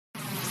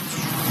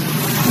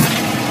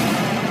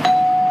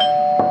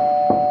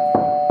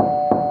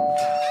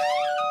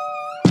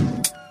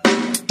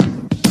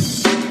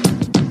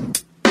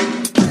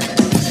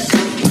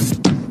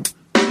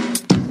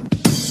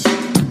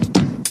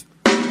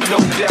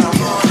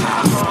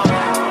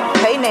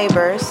Hey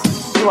neighbors,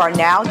 you are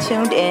now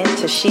tuned in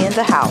to She in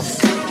the House,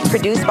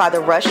 produced by the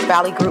Rush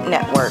Valley Group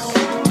Network.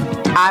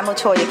 I'm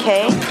Latoya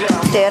Kay,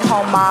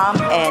 stay-at-home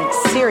mom and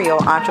serial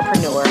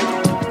entrepreneur,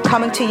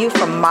 coming to you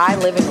from my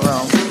living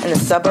room in the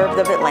suburbs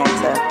of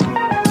Atlanta.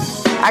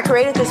 I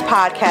created this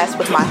podcast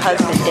with my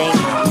husband,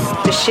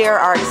 Damon, to share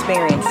our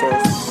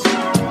experiences.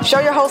 Show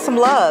your host some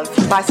love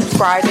by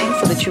subscribing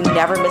so that you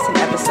never miss an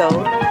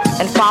episode,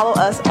 and follow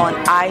us on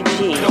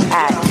IG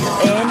at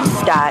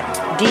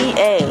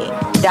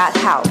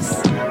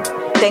n.da.house.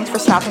 Thanks for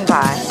stopping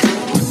by.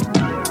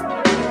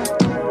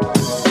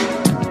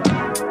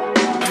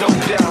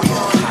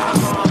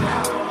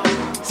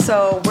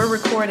 So we're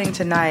recording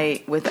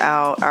tonight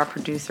without our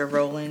producer,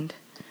 Roland.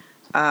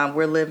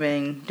 We're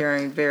living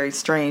during very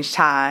strange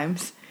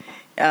times.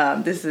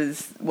 This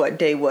is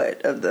day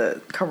of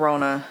the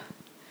corona?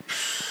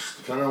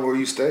 Depending on where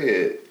you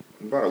stay at.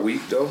 About a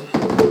week, though.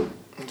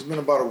 It's been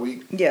about a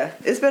week. Yeah,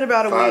 it's been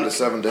about a week. 5 to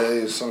 7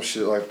 days, some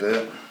shit like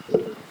that.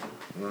 You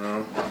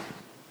know?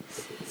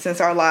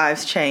 Since our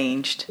lives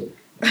changed.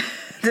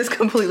 This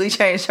completely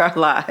changed our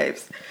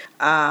lives.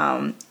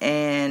 I'm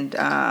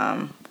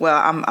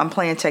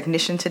playing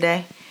technician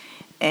today.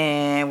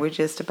 And we're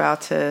just about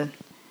to,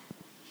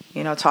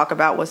 talk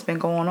about what's been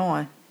going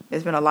on.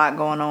 There's been a lot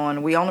going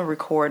on. We only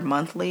record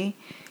monthly.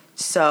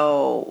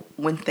 So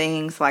when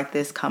things like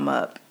this come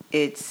up,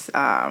 it's,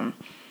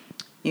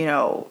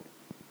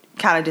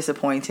 kind of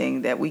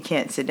disappointing that we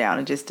can't sit down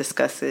and just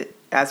discuss it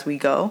as we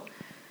go.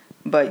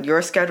 But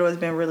your schedule has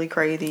been really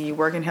crazy. You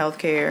work in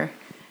healthcare.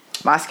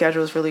 My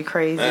schedule is really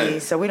crazy. Hey.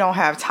 So we don't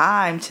have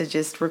time to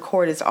just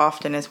record as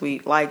often as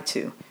we'd like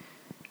to.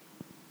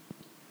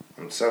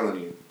 I'm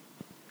telling you,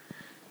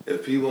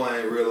 if people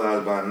ain't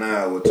realized by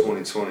now what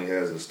 2020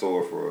 has in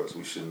store for us,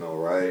 we should know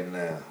right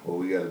now. What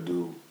we got to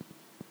do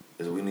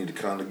is we need to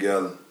come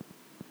together,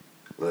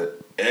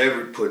 put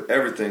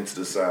everything to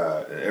the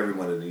side, and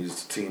everybody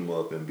needs to team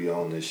up and be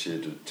on this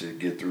shit to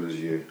get through this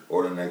year,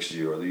 or the next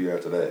year, or the year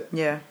after that.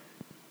 Yeah.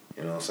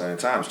 You know what I'm saying?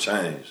 Times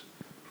change,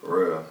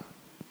 for real.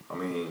 I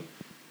mean,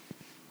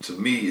 to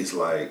me, it's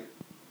like,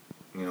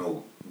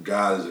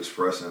 God is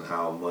expressing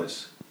how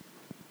much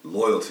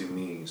loyalty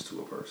means to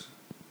a person.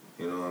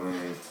 You know what I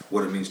mean?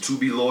 What it means to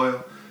be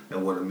loyal,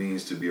 and what it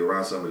means to be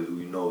around somebody who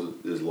you know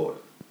is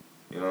loyal.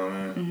 You know what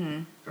I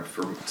mean? Mm-hmm. And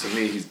to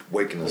me, he's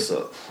waking us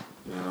up.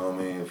 You know what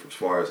I mean? As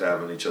far as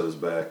having each other's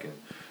back and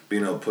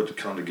being able to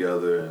come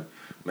together and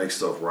make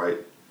stuff right.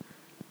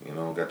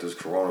 Got this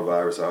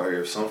coronavirus out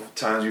here.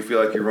 Sometimes you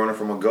feel like you're running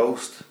from a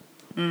ghost.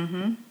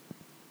 Mm-hmm.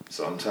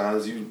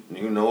 Sometimes you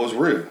know it's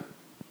real.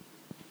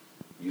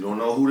 You don't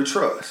know who to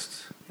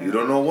trust. Yeah. You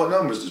don't know what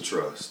numbers to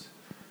trust.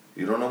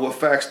 You don't know what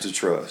facts to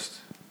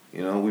trust.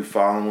 We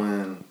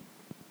following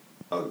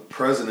a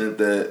president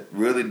that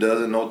really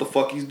doesn't know what the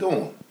fuck he's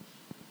doing.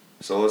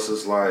 So it's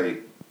just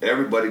like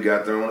everybody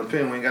got their own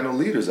opinion. We ain't got no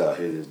leaders out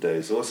here this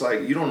day. So it's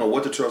like you don't know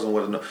what to trust and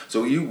what to know.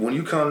 So when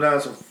you come down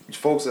to some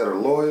folks that are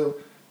loyal,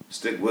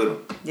 stick with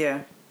them.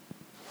 Yeah.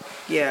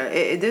 Yeah.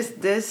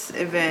 This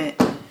event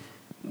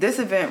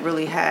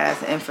really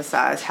has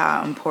emphasized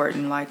how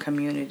important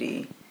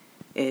community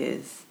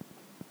is,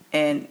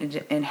 and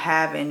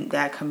having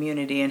that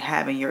community and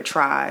having your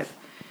tribe.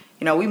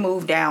 We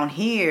moved down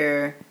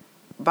here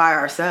by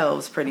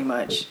ourselves pretty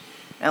much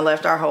and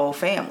left our whole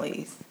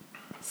families.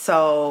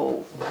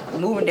 So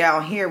moving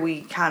down here,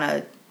 we kind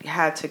of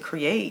had to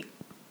create,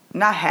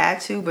 not had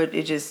to, but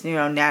it just,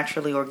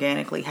 naturally,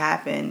 organically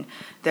happened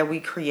that we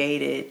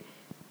created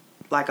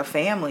like a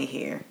family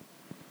here.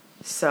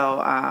 So,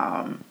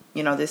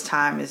 this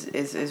time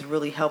is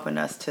really helping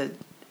us to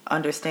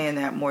understand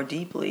that more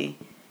deeply.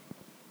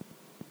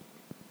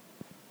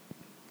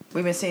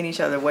 We've been seeing each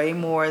other way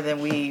more than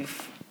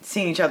we've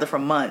seen each other for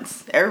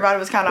months. Everybody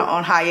was kind of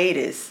on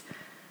hiatus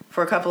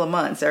for a couple of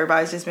months.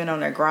 Everybody's just been on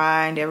their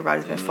grind.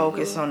 Everybody's been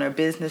focused on their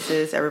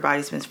businesses.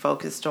 Everybody's been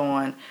focused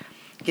on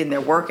getting their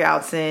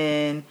workouts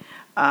in,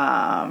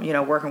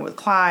 working with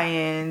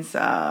clients.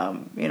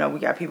 We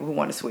got people who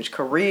want to switch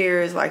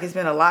careers. It's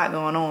been a lot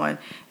going on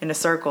in the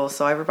circle.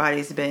 So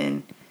everybody's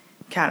been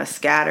kind of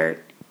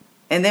scattered.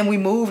 And then we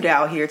moved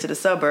out here to the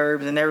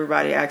suburbs, and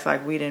everybody acts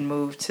like we didn't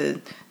move to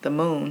the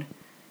moon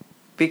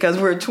because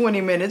we're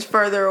 20 minutes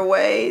further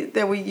away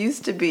than we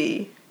used to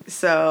be.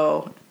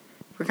 So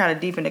we're kind of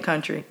deep in the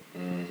country.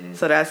 Mm-hmm.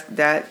 So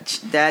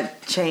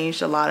that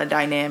changed a lot of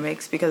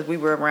dynamics because we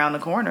were around the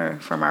corner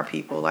from our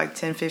people,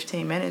 10,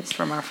 15 minutes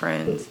from our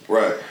friends.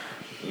 Right.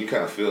 You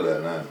kind of feel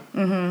that now.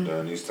 Mm-hmm.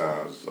 During these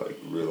times, you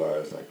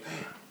realize, damn,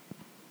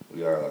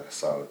 we are a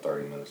solid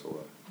 30 minutes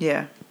away.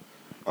 Yeah.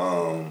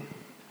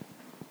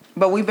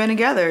 But we've been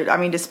together. I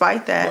mean,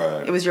 despite that,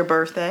 right. It was your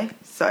birthday.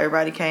 So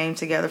everybody came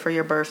together for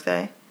your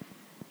birthday.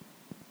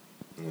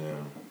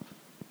 Yeah.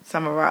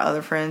 Some of our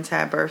other friends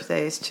had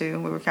birthdays, too.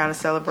 We were kind of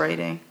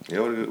celebrating.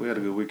 Yeah, we had a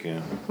good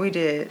weekend. We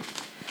did.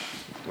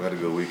 We had a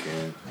good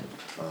weekend.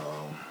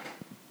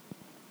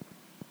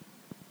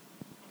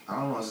 I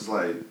don't know, it's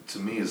just to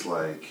me, it's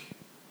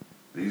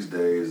these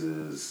days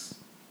is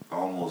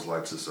almost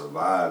like to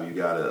survive, you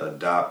gotta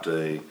adopt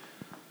a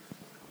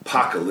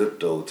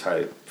apocalypto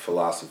type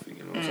philosophy.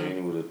 You know what I'm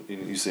saying?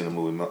 You seen the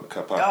movie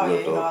Apocalypto? Oh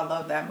yeah, I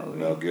love that movie.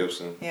 Mel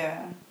Gibson.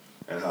 Yeah.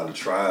 And how the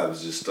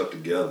tribes just stuck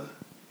together.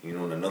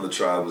 And another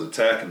tribe was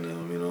attacking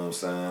them. You know what I'm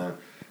saying?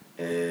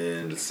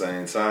 And at the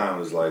same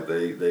time, it's like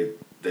they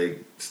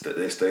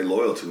stay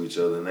loyal to each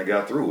other and they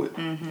got through it.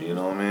 Mm-hmm. You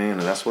know what I mean?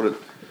 And that's what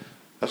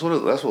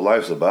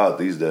life's about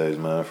these days,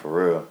 man. For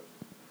real.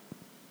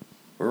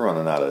 We're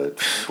running out of.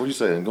 What you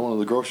saying? Going to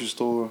the grocery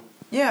store?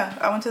 Yeah,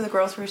 I went to the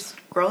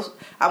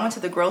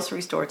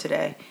grocery store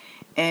today,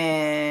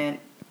 and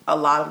a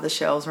lot of the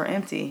shelves were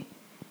empty.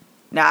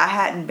 Now I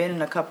hadn't been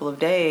in a couple of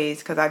days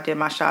because I did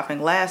my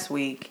shopping last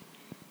week,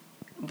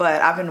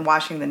 but I've been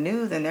watching the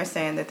news and they're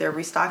saying that they're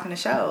restocking the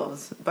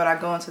shelves. But I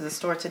go into the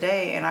store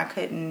today and I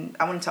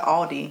went to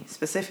Aldi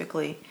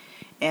specifically,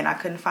 and I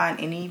couldn't find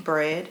any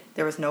bread.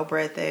 There was no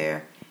bread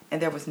there, and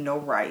there was no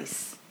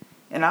rice.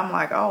 And I'm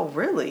like, oh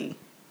really?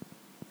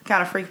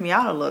 Kind of freaked me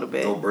out a little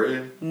bit. No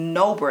bread?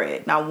 No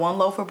bread. Not one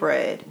loaf of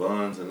bread.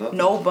 Buns and nothing?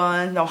 No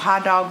buns, no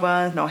hot dog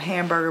buns, no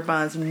hamburger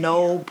buns,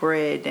 no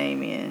bread,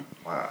 Damien.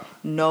 Wow.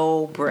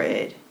 No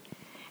bread.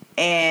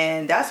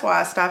 And that's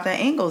why I stopped at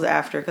Ingles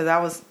after, because I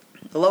was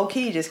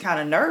low-key just kind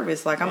of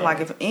nervous. Like, I'm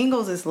like, if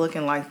Ingles is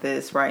looking like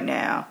this right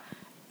now,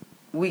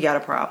 we got a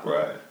problem.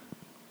 Right.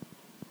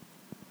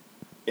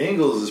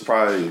 Ingles is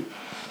probably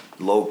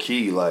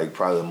low-key, like,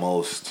 probably the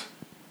most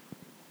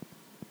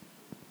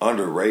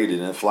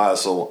underrated and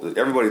flies. So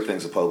everybody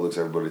thinks of Publix,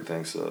 everybody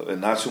thinks of, and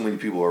not too many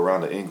people are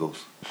around the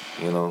Ingles,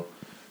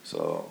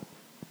 So,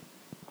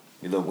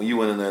 when you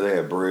went in there, they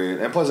had bread,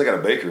 and plus they got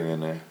a bakery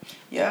in there.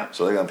 Yeah.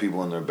 So they got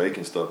people in there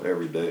baking stuff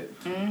every day.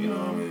 Mm-hmm. You know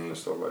what I mean, and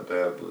stuff like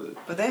that.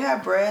 But they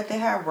have bread, they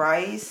have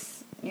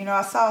rice.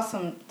 I saw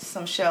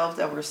some shelves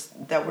that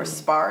were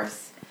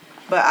sparse,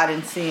 but I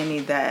didn't see any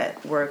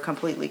that were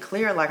completely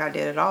clear like I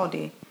did at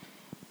Aldi.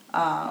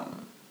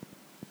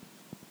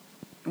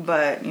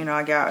 But,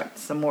 I got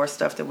some more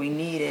stuff that we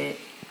needed.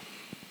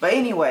 But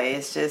anyway,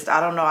 it's just,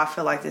 I don't know, I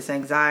feel like this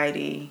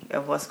anxiety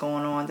of what's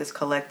going on, this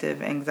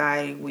collective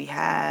anxiety we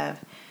have,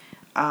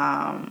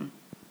 I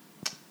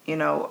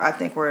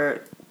think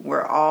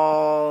we're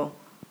all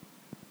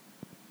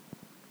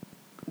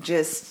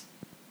just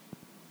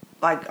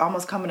like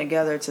almost coming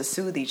together to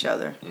soothe each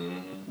other,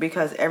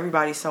 because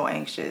everybody's so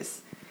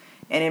anxious,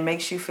 and it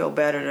makes you feel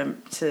better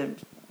to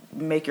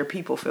make your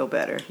people feel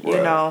better.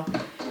 Right.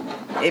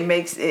 It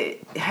makes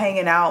it,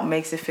 hanging out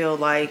makes it feel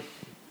like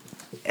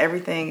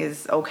everything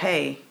is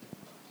okay.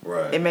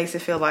 Right. It makes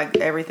it feel like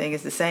everything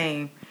is the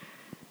same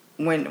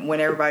when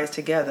everybody's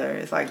together.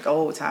 It's like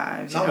old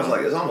times. It's almost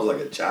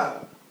like a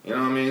job. You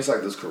know what I mean? It's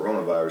like this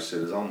coronavirus shit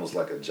is almost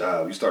like a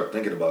job. You start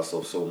thinking about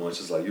stuff so much,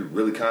 it's like you're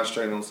really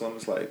concentrating on something.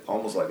 It's like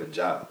almost like a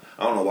job.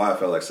 I don't know why I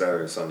felt like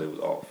Saturday and Sunday was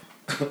off.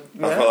 I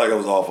felt like I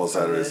was off on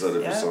Saturday and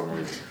Sunday for some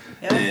reason.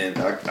 Yeah. And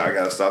I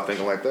gotta stop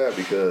thinking like that,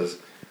 because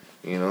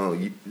you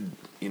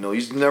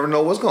never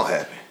know what's gonna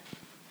happen.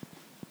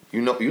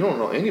 You don't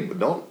know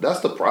but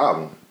that's the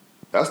problem.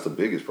 That's the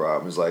biggest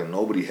problem. It's like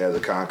nobody has a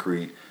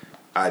concrete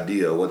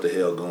idea of what the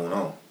hell going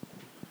on.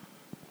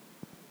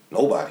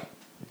 Nobody.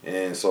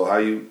 And so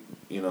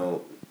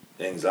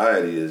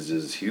anxiety is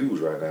just huge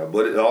right now.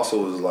 But it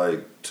also is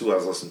like, too, I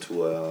was listening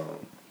to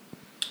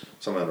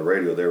something on the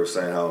radio. They were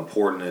saying how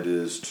important it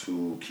is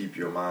to keep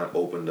your mind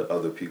open to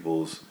other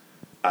people's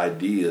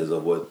ideas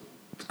of what's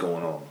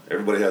going on.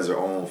 Everybody has their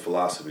own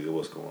philosophy of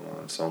what's going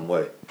on in some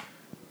way.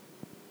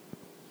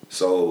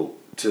 So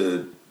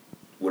to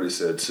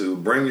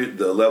bring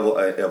the level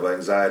of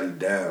anxiety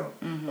down,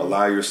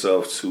 allow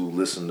yourself to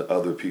listen to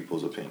other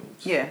people's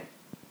opinions. Yeah.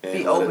 And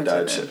be open to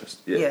them.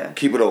 Yeah.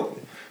 Keep it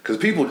open. Because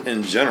people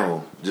in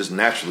general just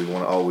naturally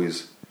want to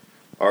always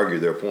argue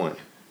their point.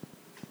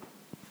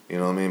 You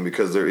know what I mean?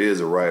 Because there is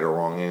a right or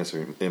wrong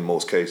answer in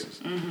most cases.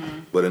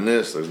 Mm-hmm. But in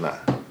this, there's not.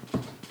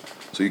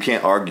 So you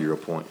can't argue your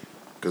point.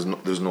 Because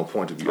there's no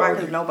point to be arguing.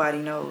 Because nobody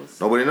knows.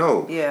 Nobody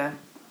knows. Yeah.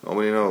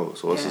 Nobody knows.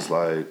 So it's just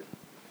like,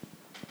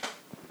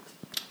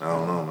 I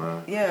don't know,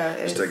 man. Yeah.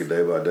 Just take it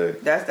day by day.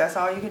 That's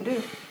all you can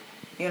do.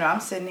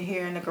 I'm sitting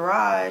here in the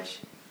garage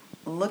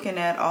looking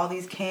at all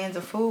these cans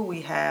of food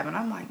we have, and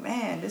I'm like,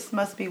 man, this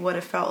must be what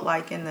it felt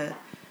like in the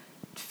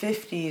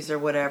 50s or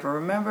whatever.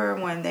 Remember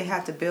when they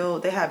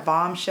had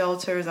bomb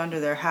shelters under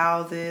their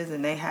houses,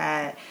 and they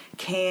had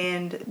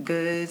canned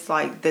goods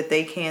like that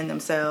they canned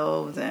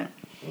themselves, and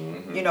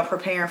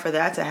preparing for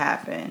that to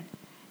happen,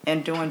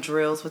 and doing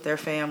drills with their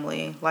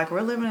family. Like,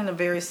 we're living in a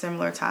very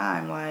similar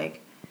time. Like,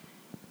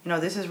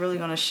 this is really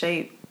going to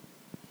shape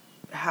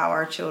how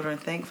our children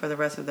think for the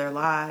rest of their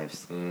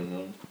lives.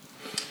 Mm-hmm.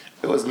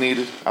 It was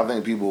needed. I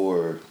think people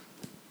were,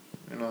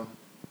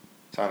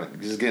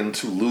 just getting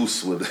too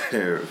loose with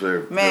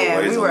their man,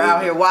 ways we were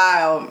out here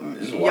wild,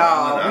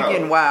 y'all. We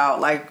getting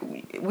wild. Like,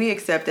 we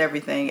accept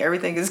everything.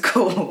 Everything is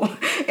cool.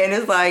 And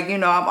it's like,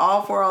 I'm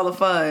all for all the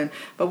fun.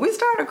 But we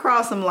started to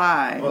cross some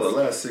lines. Well, the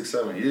last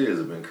 6-7 years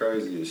have been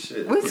crazy as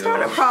shit. We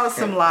started to cross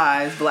some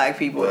lines, black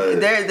people.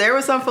 But there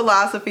were some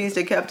philosophies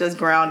that kept us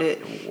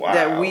grounded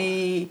that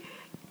we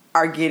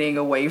are getting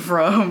away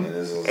from.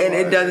 And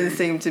it doesn't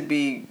seem to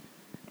be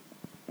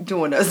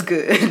doing us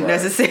good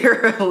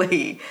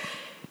necessarily,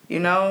 you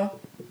know.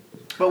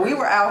 But we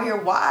were out here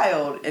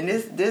wild, and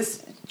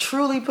this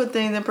truly put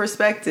things in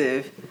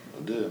perspective.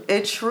 It did.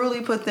 It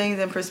truly put things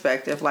in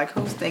perspective. Like,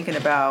 who's thinking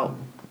about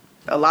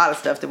a lot of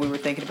stuff that we were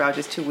thinking about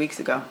just 2 weeks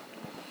ago?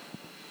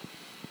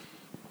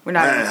 We're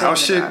not. Man, how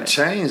shit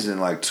changed in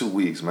like 2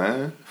 weeks,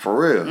 man. For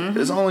real. Mm-hmm.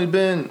 It's only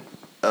been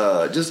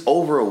just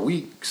over a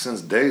week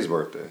since Dave's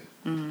birthday.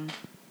 Mm-hmm.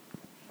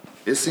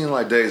 It seemed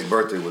like Dave's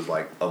birthday was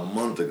like a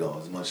month ago.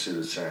 As much shit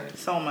has changed.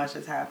 So much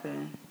has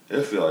happened.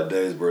 It feels like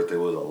Dave's birthday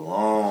was a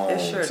long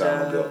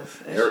time ago.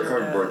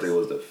 Her birthday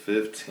was the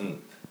 15th.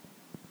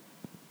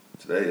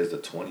 Today is the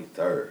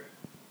 23rd.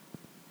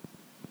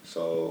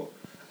 So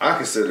I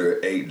consider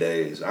it 8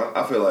 days.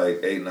 I feel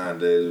like 8-9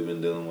 days we've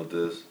been dealing with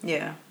this.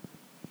 Yeah.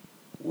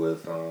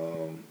 With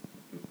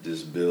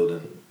just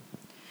building.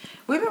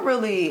 We've been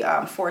really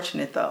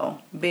fortunate though,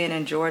 being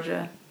in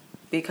Georgia,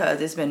 because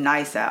it's been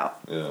nice out.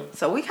 Yeah.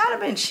 So we kind of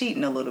been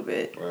cheating a little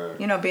bit. Right.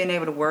 You know, being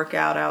able to work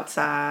out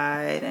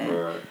outside and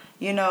right.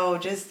 you know,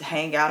 just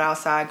hang out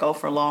outside, go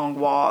for long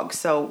walks.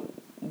 So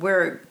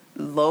we're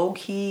low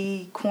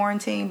key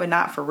quarantined, but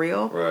not for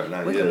real. Right.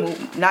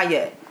 Not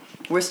yet.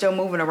 We're still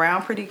moving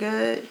around pretty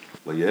good.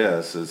 But yeah,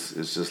 it's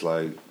just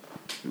like.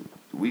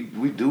 We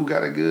do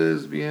got it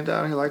good being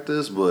down here like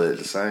this, but at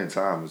the same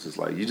time, it's just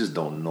like you just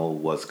don't know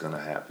what's gonna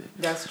happen.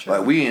 That's true.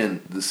 Like we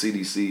in the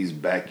CDC's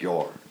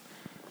backyard.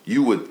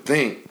 You would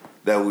think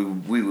that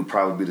we would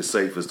probably be the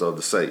safest of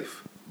the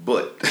safe,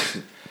 but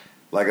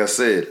like I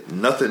said,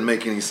 nothing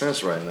make any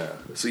sense right now.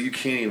 So you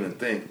can't even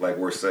think like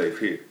we're safe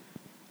here.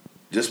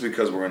 Just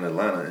because we're in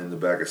Atlanta in the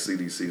back of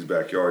CDC's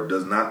backyard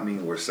does not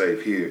mean we're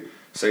safe here,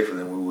 safer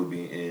than we would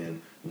be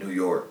in New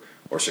York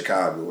or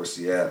Chicago or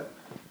Seattle.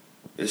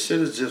 This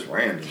shit is just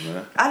random,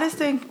 man. I just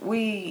think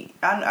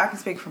I can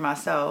speak for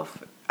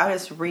myself. I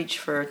just reach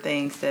for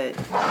things that,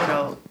 you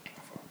know,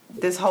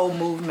 this whole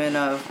movement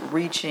of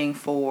reaching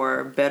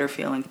for better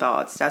feeling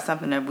thoughts, that's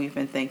something that we've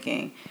been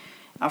thinking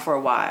for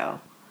a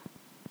while.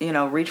 You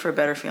know, reach for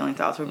better feeling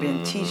thoughts. We've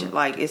been teaching,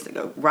 like, it's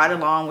right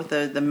along with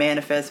the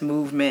manifest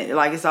movement.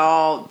 Like, it's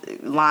all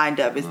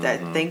lined up. It's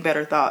that think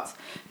better thoughts,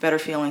 better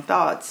feeling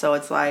thoughts. So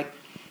it's like,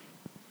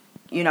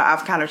 you know,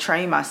 I've kind of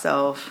trained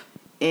myself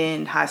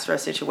in high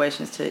stress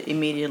situations to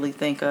immediately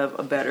think of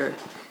a better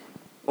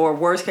or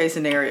worst case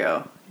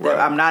scenario that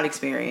I'm not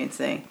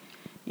experiencing.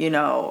 You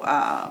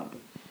know,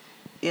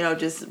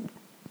 just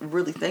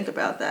really think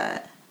about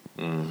that.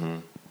 Mm-hmm.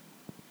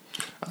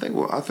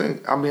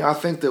 I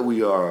think that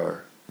we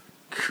are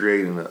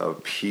creating a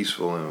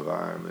peaceful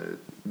environment,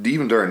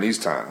 even during these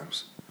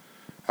times.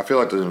 I feel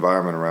like the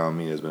environment around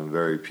me has been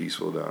very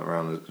peaceful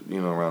around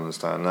this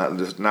time.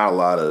 Not a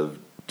lot of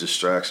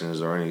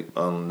distractions or any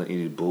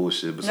unneeded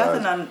bullshit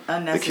besides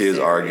unnecessary. The kids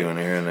arguing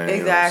here and there.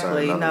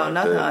 Exactly. You know what I'm saying?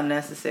 Nothing like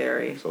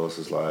unnecessary. So it's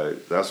just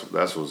like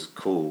that's what's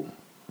cool.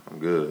 I'm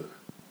good.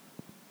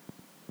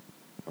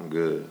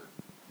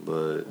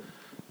 But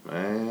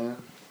man,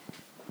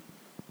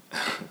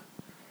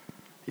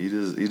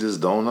 you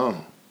just don't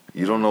know.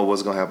 You don't know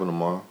what's gonna happen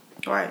tomorrow.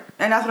 Right.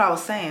 And that's what I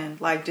was saying.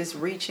 Like, just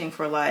reaching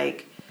for,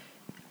 like,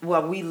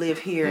 well, we live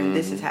here and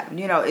this is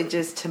happening. You know, it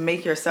just to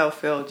make yourself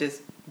feel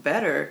just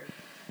better.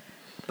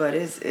 But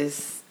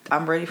it's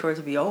I'm ready for it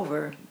to be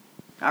over.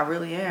 I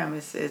really am.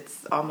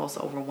 It's almost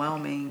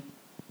overwhelming.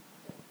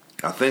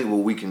 I think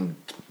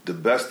the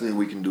best thing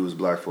we can do as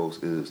black folks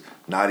is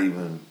not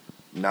even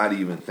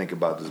think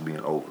about this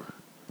being over.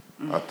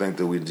 I think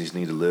that we just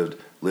need to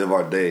live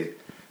our day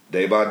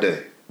by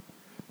day.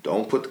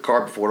 Don't put the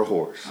cart before the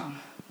horse. Oh,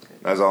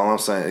 that's all I'm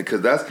saying.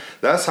 Because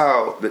that's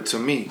how, to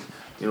me,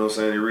 you know what I'm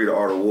saying, you read The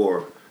Art of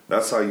War,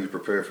 that's how you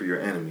prepare for your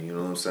enemy, you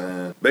know what I'm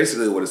saying?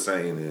 Basically what it's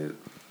saying is,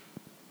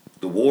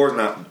 the war's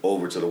not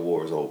over till the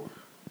war is over.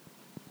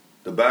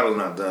 The battle's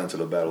not done till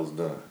the battle's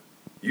done.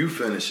 You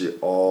finish it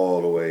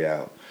all the way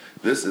out.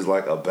 This is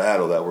like a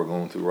battle that we're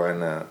going through right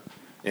now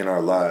in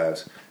our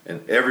lives,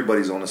 and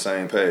everybody's on the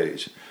same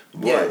page.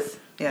 But yes.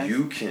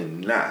 You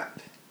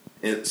cannot.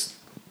 Let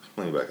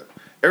me back up.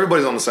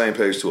 Everybody's on the same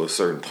page to a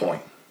certain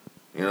point.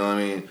 You know what I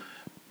mean?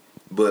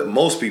 But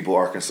most people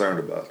are concerned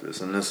about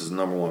this, and this is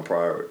number one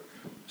priority.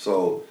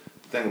 So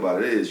the thing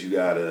about it is, you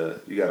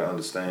gotta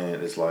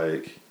understand. It's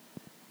like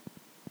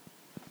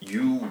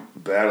you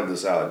battle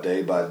this out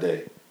day by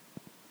day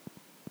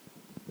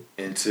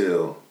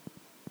until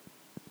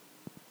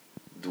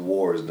the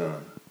war is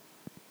done.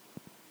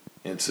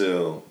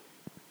 Until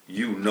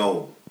you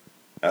know,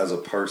 as a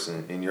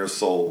person, in your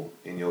soul,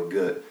 in your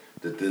gut,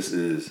 that this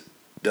is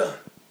done.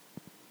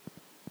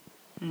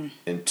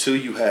 Until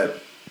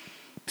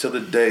the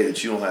day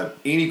that you don't have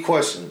any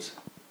questions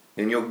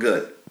in your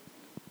gut,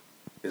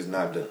 it's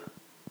not done.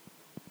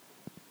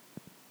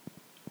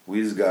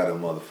 We just gotta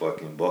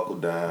motherfucking buckle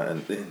down,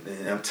 and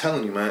I'm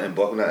telling you, man, and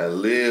buckle down and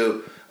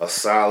live a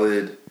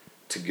solid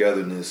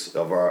togetherness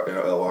of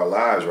our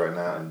lives right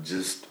now, and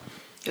just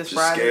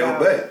scale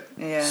back.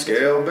 Yeah,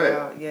 scale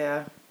back.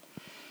 Yeah.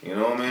 You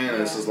know what I mean?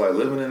 Yeah. It's just like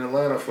living in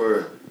Atlanta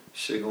for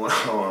shit going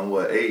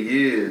on 8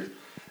 years.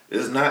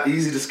 It's not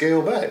easy to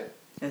scale back.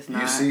 It's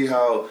not. You see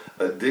how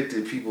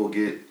addicted people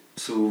get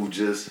to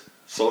just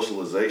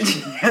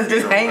socialization.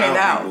 just hanging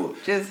out.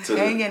 Just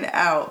hanging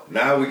out.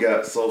 Now we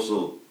got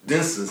social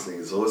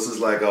distancing. So this is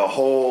like a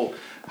whole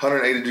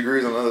 180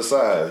 degrees on the other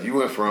side. You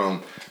went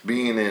from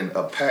being in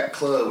a packed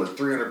club with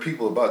 300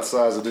 people about the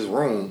size of this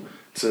room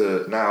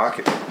to now I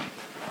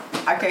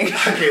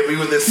can't be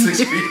within 6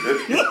 feet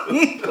of you.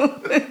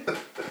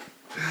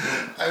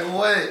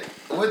 Like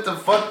what the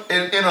fuck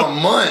in a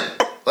month?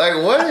 Like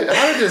what?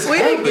 How did this happen? We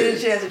didn't get a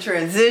chance to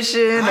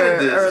transition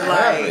or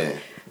like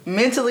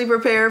mentally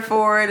prepare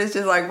for it. It's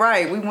just like,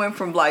 right, we went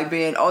from like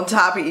being on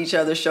top of each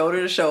other,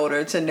 shoulder to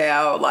shoulder, to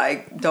now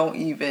like don't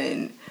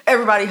even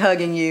everybody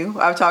hugging you.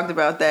 I've talked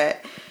about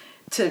that.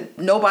 To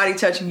nobody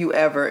touching you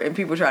ever, and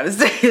people trying to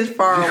stay as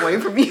far away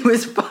from you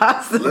as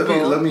possible.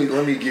 Let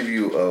me give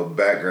you a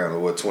background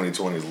of what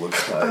 2020's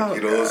looked like. Oh,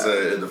 you know what I'm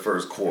saying? In the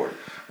first quarter,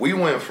 we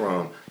went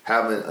from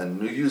having a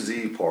New Year's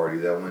Eve party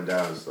that went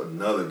down as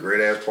another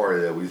great ass party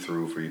that we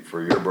threw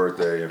for your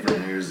birthday and for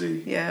New Year's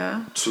Eve.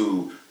 Yeah.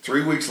 To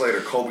 3 weeks later,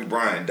 Kobe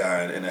Bryant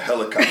dying in a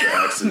helicopter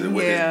accident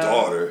with his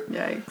daughter.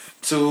 Yikes.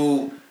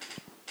 To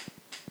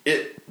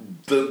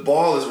the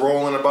ball is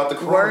rolling about the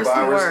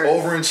coronavirus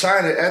over in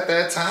China at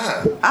that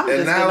time. I'm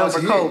just getting over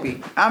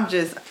Kobe.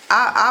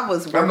 I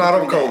was. I'm not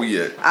on Kobe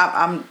yet.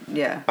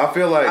 Yeah. I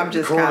feel like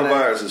the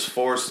coronavirus has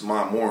forced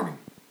my mourning.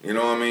 You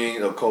know what I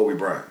mean? Of Kobe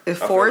Bryant. It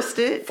forced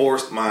it?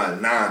 Forced my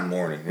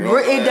non-mourning. You know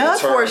it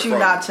does force you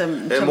not to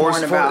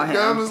mourn about him.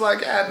 I was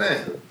like, God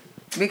damn.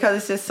 Because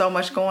it's just so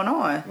much going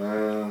on.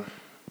 Man,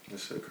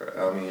 this shit crazy.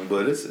 I mean,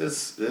 but it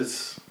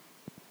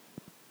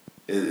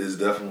is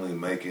definitely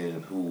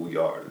making who we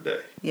are today.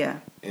 Yeah.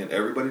 And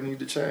everybody need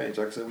to change.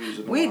 Like I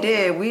said, we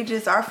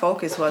did. Our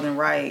focus wasn't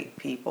right,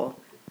 people.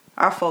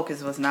 Our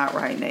focus was not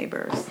right,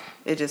 neighbors.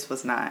 It just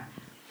was not.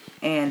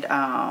 And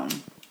I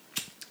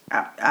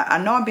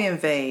know I'm being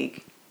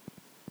vague.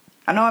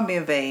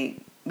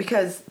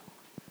 Because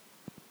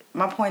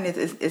my point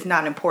is it's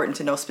not important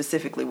to know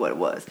specifically what it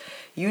was.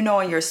 You know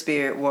in your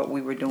spirit what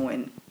we were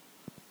doing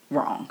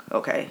wrong,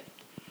 okay?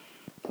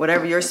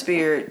 Whatever your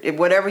spirit,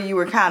 whatever you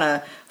were kind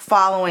of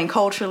following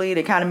culturally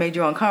that kind of made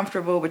you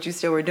uncomfortable, but you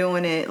still were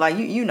doing it. Like,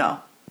 you know,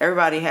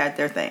 everybody had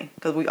their thing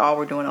because we all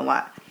were doing a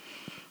lot.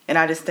 And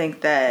I just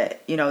think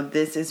that,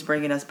 this is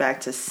bringing us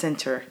back to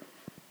center.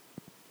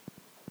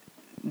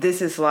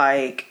 This is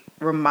like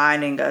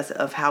reminding us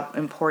of how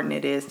important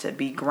it is to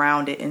be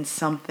grounded in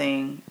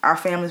something. Our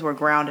families were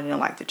grounded in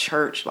like the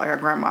church, like our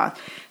grandmas.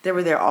 They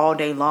were there all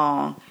day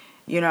long.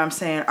 You know what I'm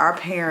saying? Our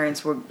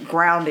parents were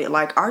grounded.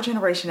 Like, our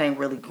generation ain't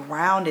really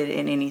grounded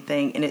in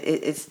anything. And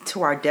it's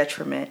to our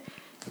detriment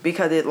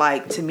because it,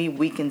 like, to me,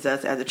 weakens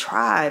us as a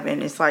tribe.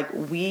 And it's like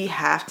we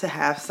have to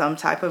have some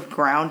type of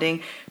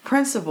grounding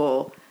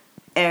principle.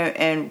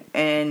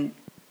 And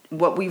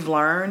what we've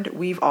learned,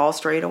 we've all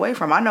strayed away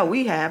from. I know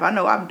we have. I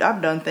know I've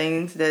done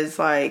things that's,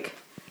 like,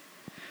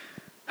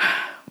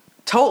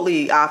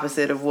 totally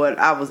opposite of what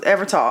I was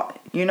ever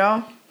taught, you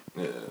know?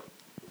 Yeah.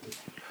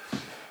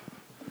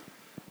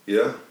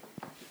 Yeah.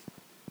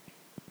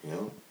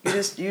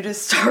 You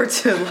just start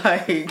to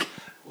like.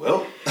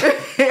 Well.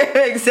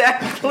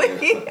 Exactly.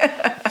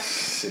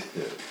 Shit.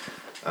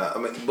 I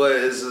mean, but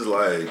it's just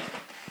like,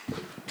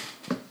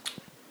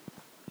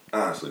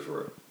 honestly, for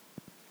real,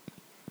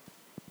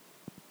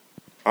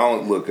 I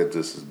don't look at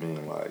this as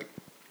being like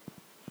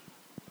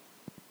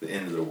the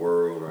end of the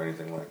world or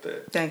anything like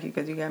that. Thank you,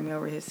 because you got me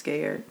over here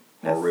scared.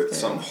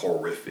 Something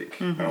horrific.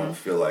 Mm-hmm. I don't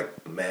feel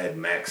like Mad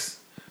Max,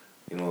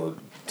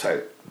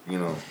 type.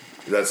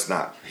 That's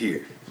not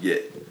here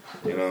yet.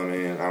 You know what I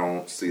mean? I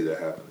don't see that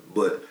happening.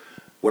 But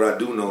what I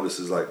do notice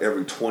is like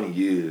every 20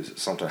 years,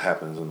 something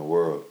happens in the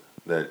world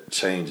that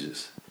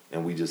changes,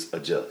 and we just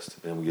adjust,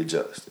 and we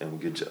adjust, and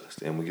we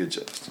adjust, and we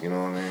adjust. You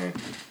know what I mean?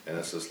 And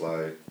it's just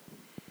like,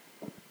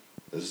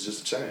 this is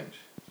just a change.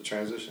 It's a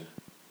transition.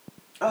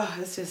 Oh,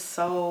 it's just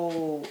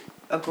so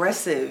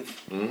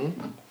aggressive.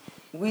 Mm-hmm.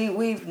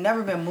 We've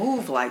never been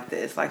moved like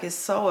this. Like, it's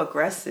so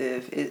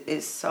aggressive.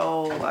 It's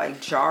so,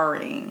 like,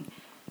 jarring.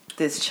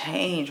 This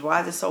change,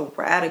 why is it so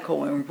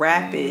radical and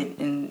rapid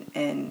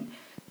and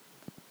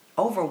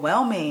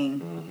overwhelming?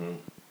 Mm-hmm.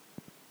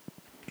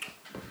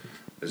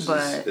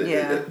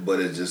 But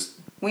it just,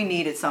 we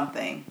needed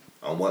something.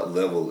 On what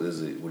level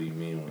is it? What do you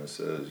mean when it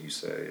says, you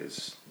say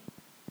it's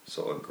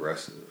so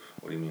aggressive?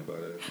 What do you mean by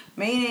that?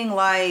 Meaning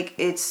like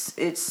it's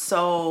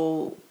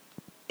so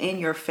in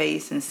your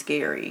face and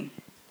scary.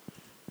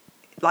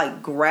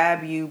 Like,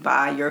 grab you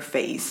by your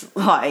face,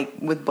 like,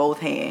 with both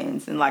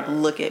hands, and, like,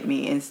 look at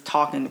me and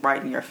talking right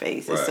in your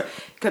face. Right.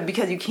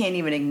 Because you can't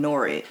even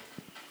ignore it.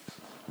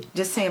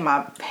 Just seeing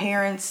my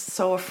parents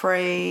so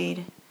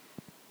afraid.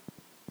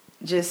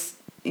 It's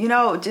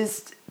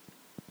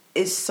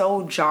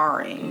so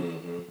jarring.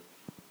 Mm-hmm.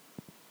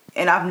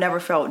 And I've never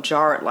felt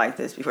jarred like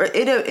this before.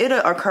 It'll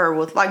occur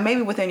with, like,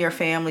 maybe within your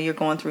family you're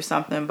going through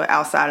something, but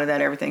outside of that,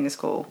 everything is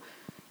cool.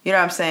 You know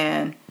what I'm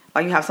saying?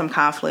 Like, you have some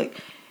conflict.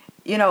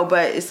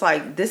 But it's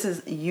like, this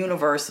is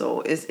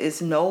universal.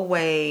 It's no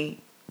way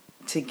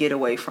to get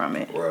away from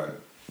it. Right.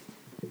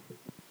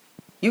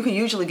 You can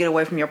usually get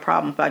away from your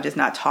problems by just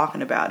not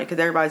talking about it, because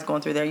everybody's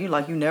going through there.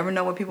 You never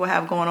know what people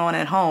have going on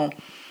at home.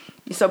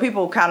 So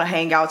people kind of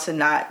hang out to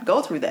not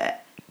go through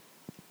that,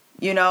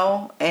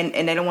 and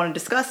they don't want to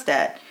discuss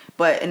that.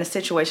 But in a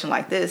situation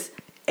like this,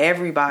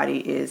 everybody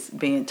is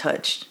being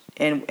touched.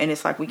 And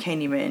it's like we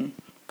can't even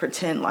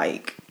pretend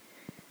like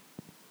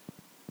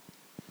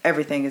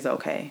everything is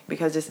okay,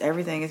 because just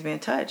everything is being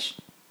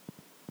touched.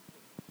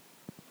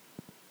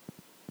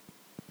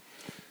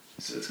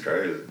 It's just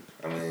crazy.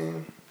 I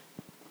mean,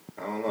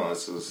 I don't know.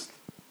 It's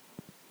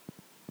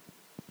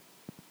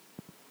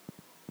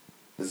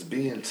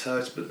being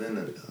touched, but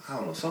then I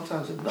don't know.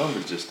 Sometimes the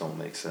numbers just don't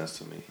make sense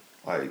to me.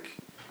 Like,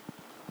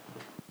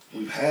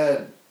 we've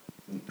had,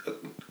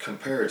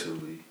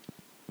 comparatively,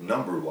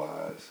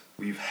 number-wise,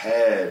 we've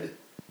had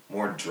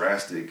more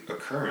drastic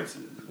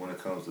occurrences when it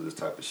comes to this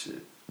type of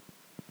shit.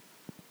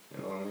 You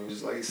know what I mean?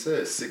 Just like you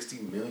said, 60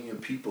 million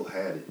people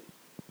had it.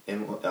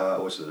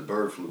 Which is the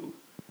bird flu,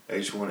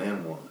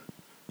 H1N1,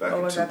 back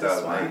in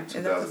 2008,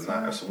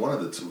 2009. So one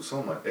of the two,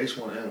 something like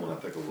H1N1, I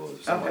think it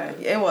was. Okay,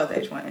 like it was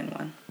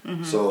H1N1.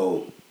 Mm-hmm.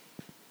 So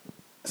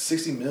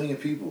 60 million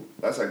people,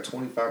 that's like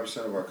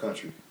 25% of our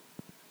country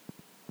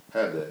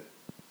had that.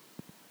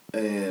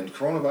 And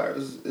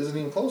coronavirus isn't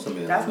even close to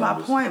being. That's my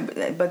point,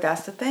 but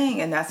that's the thing,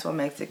 and that's what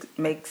makes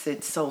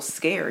it so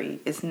scary.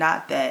 It's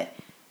not that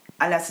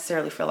I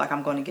necessarily feel like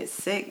I'm going to get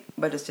sick,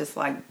 but it's just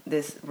like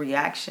this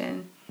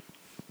reaction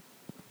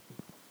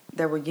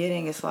that we're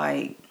getting. It's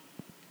like,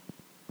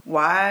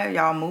 why are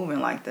y'all moving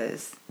like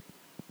this?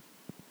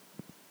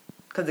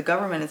 Because the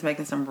government is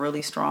making some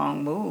really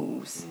strong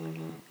moves,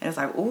 and it's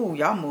like, ooh,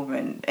 y'all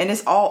moving, and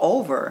it's all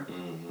over.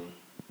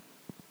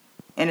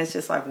 And it's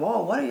just like,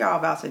 whoa, what are y'all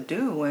about to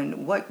do?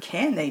 And what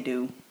can they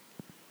do?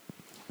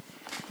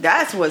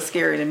 That's what's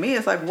scary to me.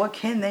 It's like, what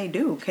can they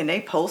do? Can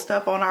they post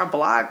up on our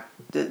block,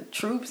 the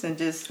troops, and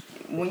just,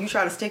 when you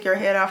try to stick your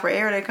head out for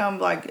air, they come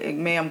like,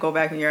 ma'am, go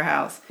back in your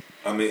house.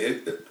 I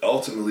mean,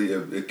 ultimately,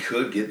 it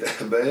could get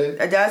that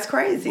bad. That's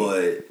crazy.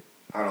 But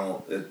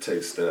it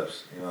takes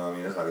steps. You know what I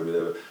mean? It's not going to be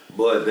that bad.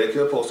 But they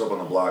could post up on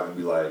the block and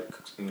be like,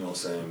 you know what I'm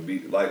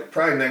saying?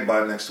 Probably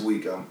by next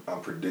week,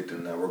 I'm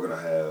predicting that we're going to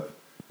have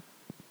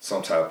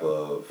some type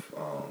of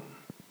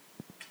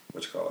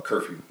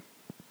curfew.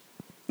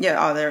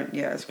 Yeah,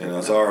 it's crazy.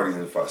 It's already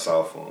in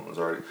South Phone. It's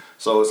already,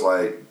 so it's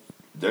like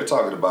they're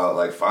talking about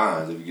like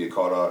fines if you get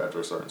caught out after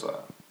a certain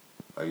time.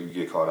 Like you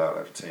get caught out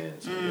after 10,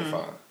 so you're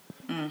fine.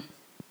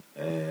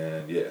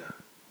 And yeah,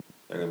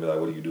 they're gonna be like,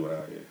 "What are you doing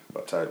out here?"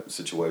 That type of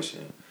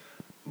situation.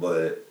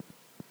 But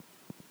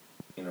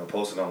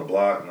posting on the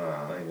block,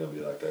 nah, I ain't gonna be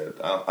like that.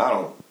 I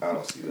don't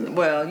see that.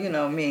 Well,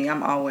 me,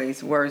 I'm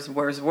always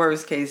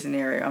worst case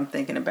scenario I'm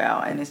thinking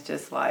about, and it's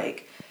just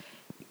like,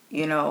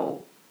 you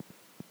don't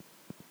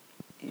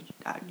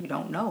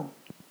know.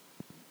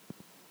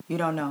 You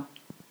don't know.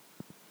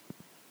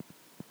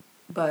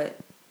 But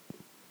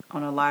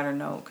on a lighter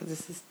note, because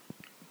this is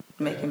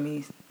making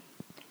me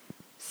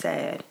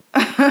sad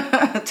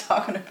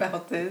talking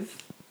about this.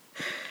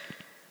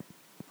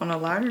 On a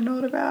lighter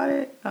note about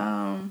it,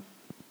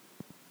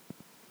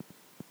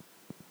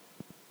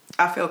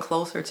 I feel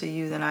closer to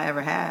you than I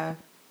ever have.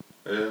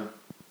 Yeah.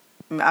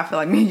 I feel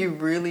like me and you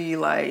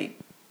really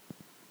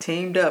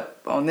teamed up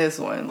on this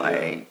one.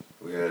 We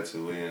had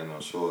to. We had no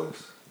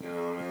choice. You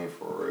know what I mean?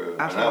 For real.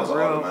 I and that was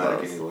automatic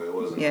close. anyway. It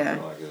wasn't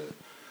like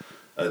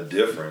a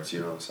difference.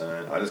 You know what I'm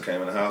saying? I just came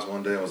in the house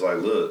one day and was like,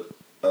 look,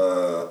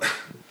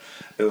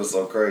 it was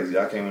so crazy.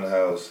 I came in the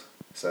house,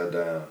 sat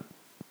down,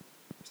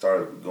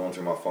 started going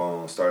through my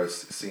phone, started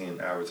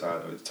seeing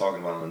advertisements,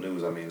 talking about on the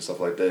news,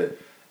 stuff like that.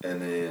 And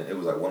then it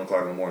was like 1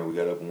 o'clock in the morning. We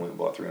got up and went and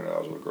bought $300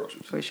 worth of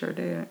groceries. We sure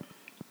did.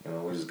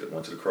 We just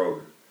went to the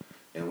Kroger.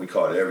 And we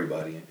caught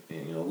everybody.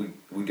 And,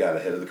 we got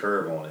ahead of the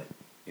curve on it.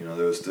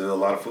 There was still a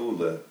lot of food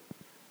left.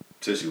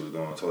 Tissue was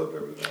gone, toilet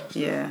paper was gone.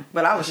 Yeah,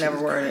 but I was never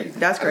worried. Crazy.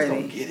 That's crazy.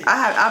 I just don't get it.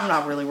 I'm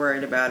not really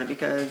worried about it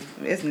because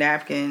it's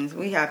napkins.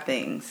 We have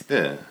things.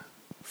 Yeah.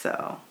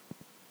 So,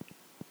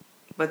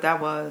 but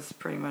that was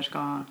pretty much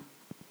gone.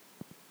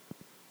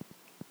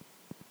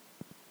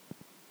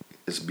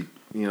 It's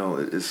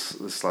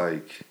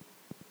like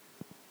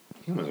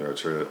humans are a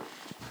trip.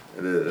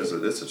 It is.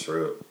 It's a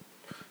trip.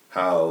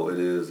 How it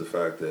is the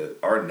fact that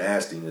our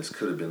nastiness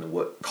could have been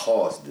what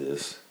caused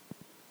this.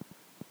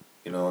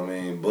 You know what I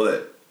mean?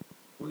 But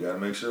we got to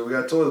make sure we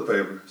got toilet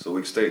paper so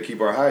we can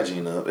keep our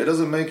hygiene up. It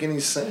doesn't make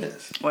any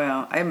sense.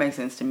 Well, it makes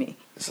sense to me.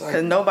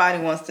 Because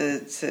nobody wants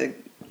to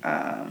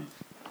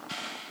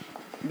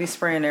be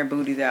spraying their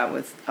booties out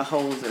with a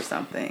hose or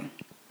something.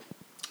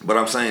 But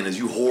I'm saying, is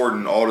you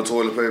hoarding all the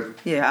toilet paper?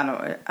 Yeah,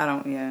 I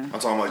don't, yeah. I'm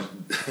talking about,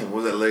 what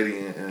was that lady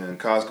in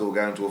Costco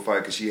got into a fight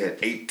because she had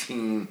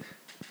 18,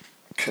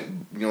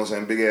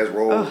 big ass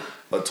roll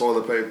of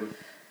toilet paper?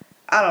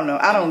 I don't know.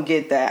 I don't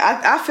get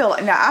that. I feel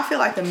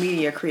like the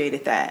media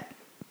created that.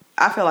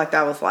 I feel like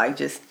that was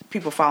just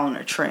people following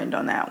a trend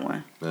on that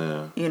one.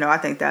 Yeah. I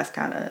think that's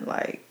kind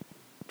of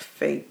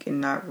fake and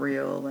not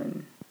real,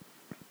 and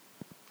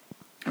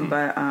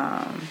but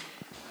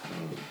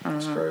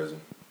It's crazy.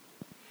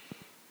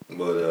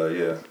 But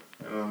yeah,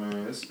 You know what I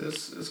mean?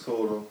 It's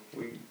cool though.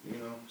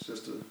 It's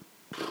just a.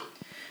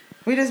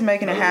 We just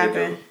making it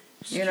happen.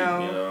 You know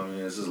what I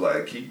mean? It's just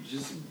like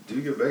just do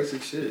your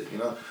basic shit. You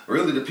know,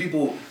 really the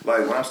people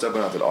like when I'm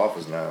stepping out to the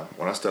office now.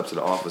 When I step to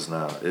the office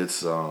now,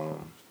 it's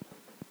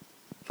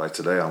like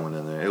today I went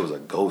in there. It was a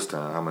ghost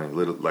town. I mean,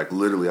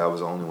 literally I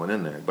was the only one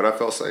in there, but I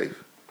felt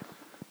safe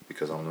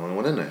because I'm the only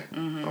one in there.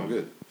 Mm-hmm. I'm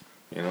good.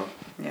 You know.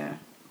 Yeah.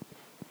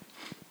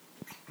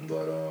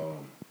 But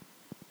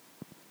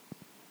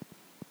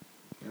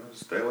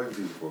stay away from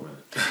people for a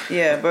minute.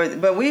 Yeah,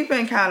 but we've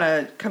been kind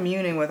of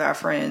communing with our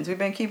friends. We've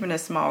been keeping it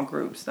small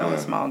groups, though,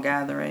 small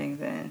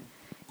gatherings, and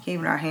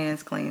keeping our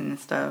hands clean and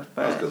stuff.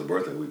 But that was because of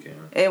birthday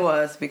weekend. It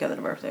was because of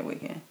the birthday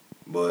weekend.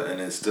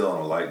 And it's still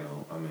on a light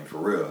note. I mean, for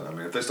real. I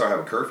mean, if they start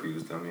having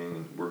curfews, I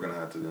mean, we're gonna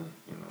have to,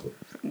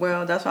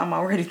 Well, that's why I'm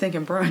already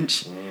thinking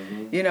brunch.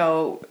 Mm-hmm.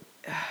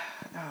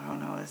 I don't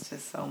know. It's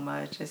just so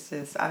much. It's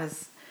just I'm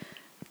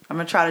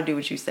gonna try to do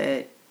what you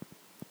said.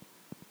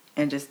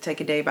 And just take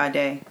it day by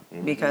day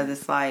because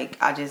it's like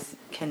I just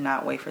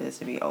cannot wait for this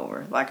to be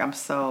over. Like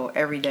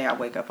every day I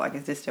wake up like,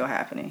 is this still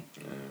happening?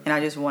 Yeah. And I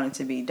just want it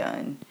to be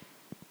done.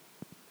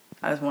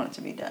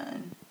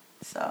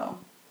 So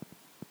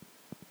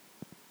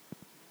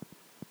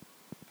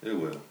it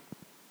will,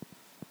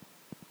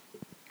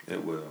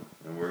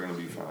 and we're gonna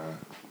be fine.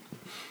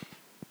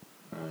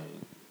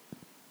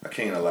 I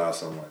can't allow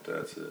something like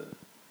that to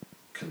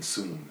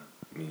consume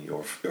me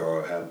or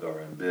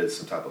embed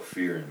some type of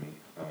fear in me.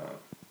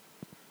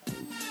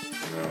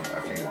 No, I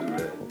can't do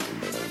that.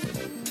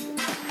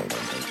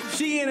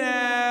 She an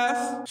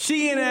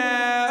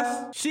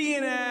ass.